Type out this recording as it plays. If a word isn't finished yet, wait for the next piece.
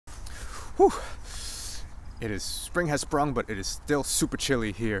Whew. Spring has sprung, but it is still super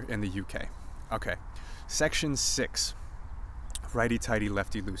chilly here in the UK. Okay, section 6, righty-tighty,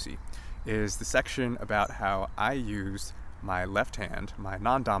 lefty-loosey, is the section about how I used my left hand, my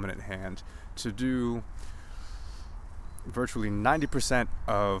non-dominant hand, to do virtually 90%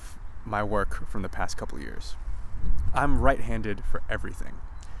 of my work from the past couple of years. I'm right-handed for everything.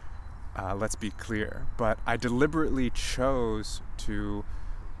 Let's be clear, but I deliberately chose to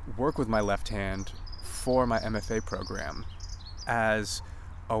work with my left hand for my MFA program as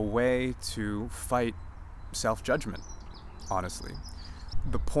a way to fight self-judgment, honestly.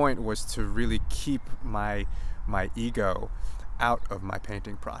 The point was to really keep my ego out of my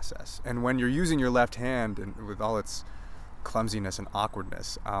painting process. And when you're using your left hand and with all its clumsiness and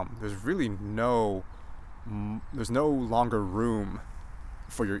awkwardness, there's no longer room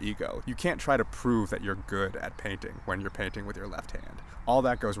for your ego. You can't try to prove that you're good at painting when you're painting with your left hand. All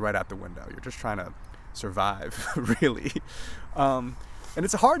that goes right out the window. You're just trying to survive, really. And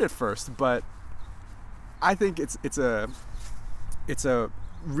it's hard at first, but I think it's a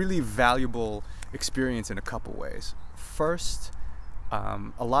really valuable experience in a couple ways. First,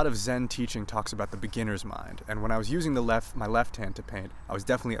 a lot of Zen teaching talks about the beginner's mind, and when I was using my left hand to paint, I was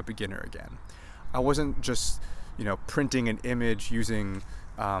definitely a beginner again. I wasn't just printing an image using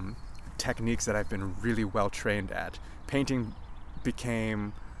techniques that I've been really well trained at. Painting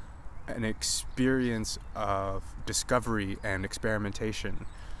became an experience of discovery and experimentation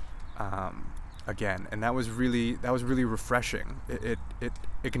again, and that was really refreshing. It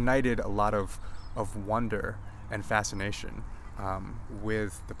ignited a lot of wonder and fascination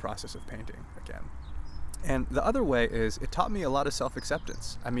with the process of painting again. And the other way is it taught me a lot of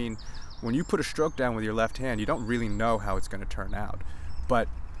self-acceptance. I mean, when you put a stroke down with your left hand, you don't really know how it's going to turn out, but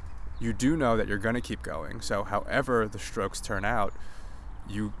you do know that you're going to keep going. So however the strokes turn out,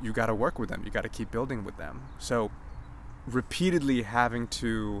 you got to work with them. You got to keep building with them. So repeatedly having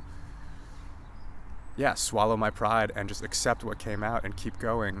to swallow my pride and just accept what came out and keep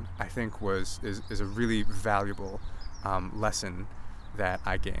going, I think is a really valuable lesson that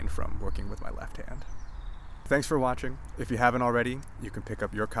I gained from working with my left hand. Thanks for watching. If you haven't already, you can pick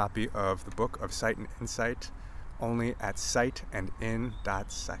up your copy of the book of Sight and Insight only at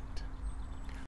sightandin.site.